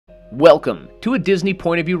Welcome to a Disney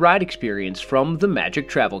point of view ride experience from the Magic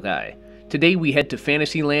Travel Guy. Today we head to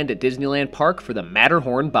Fantasyland at Disneyland Park for the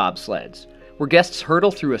Matterhorn Bobsleds, where guests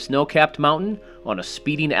hurtle through a snow-capped mountain on a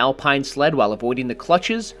speeding alpine sled while avoiding the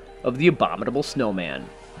clutches of the Abominable Snowman.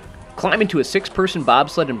 Climb into a 6-person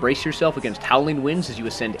bobsled and brace yourself against howling winds as you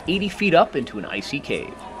ascend 80 feet up into an icy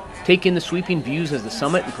cave. Take in the sweeping views as the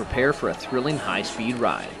summit and prepare for a thrilling high-speed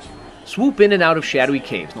ride. Swoop in and out of shadowy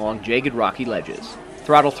caves and along jagged rocky ledges.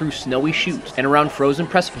 Throttle through snowy chutes and around frozen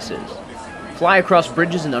precipices. Fly across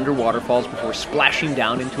bridges and under waterfalls before splashing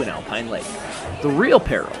down into an alpine lake. The real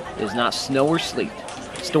peril is not snow or sleet.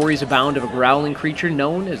 Stories abound of a growling creature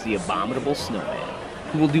known as the Abominable Snowman,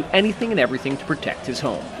 who will do anything and everything to protect his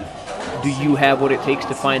home. Do you have what it takes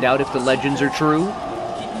to find out if the legends are true?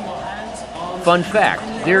 Fun fact,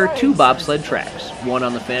 there are 2 bobsled tracks, one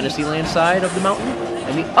on the Fantasyland side of the mountain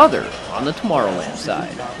and the other on the Tomorrowland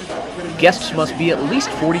side. Guests must be at least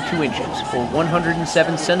 42 inches or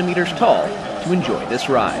 107 centimeters tall to enjoy this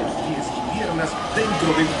ride.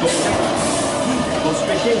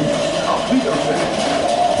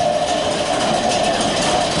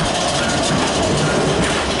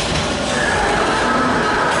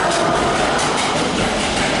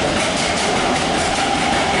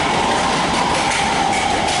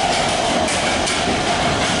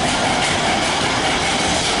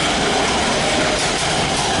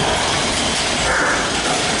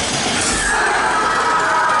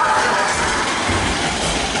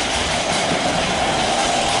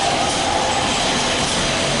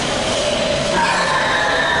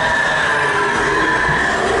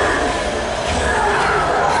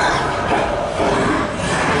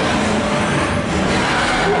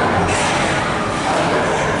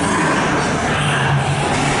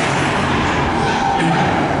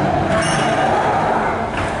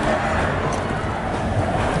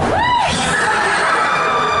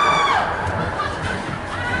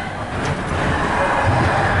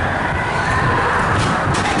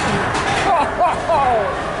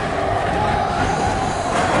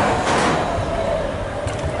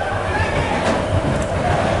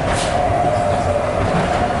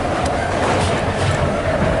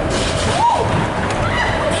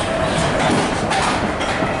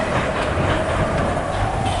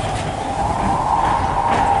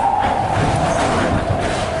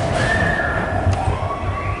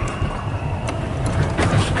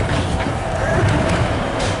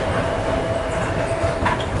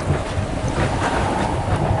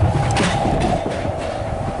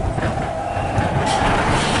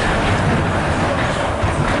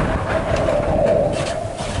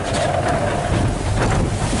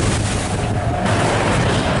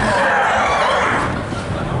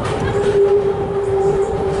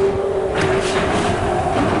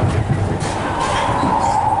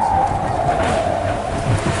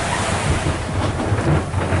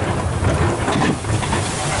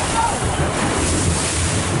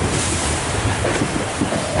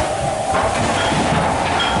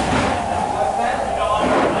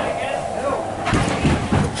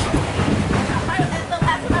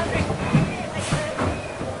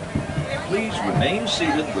 Please remain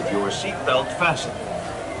seated with your seatbelt fastened.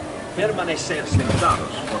 Permanecer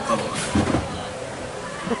sentados, por favor.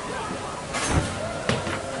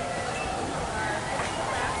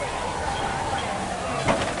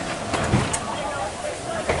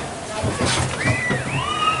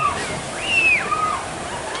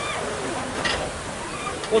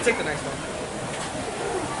 We'll take the next one.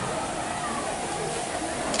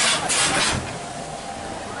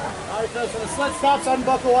 Alright, folks, when the sled stops,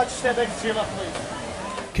 unbuckle, watch your step back to your left,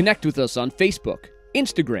 please. Connect with us on Facebook,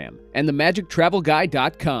 Instagram, and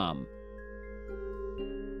themagictravelguy.com.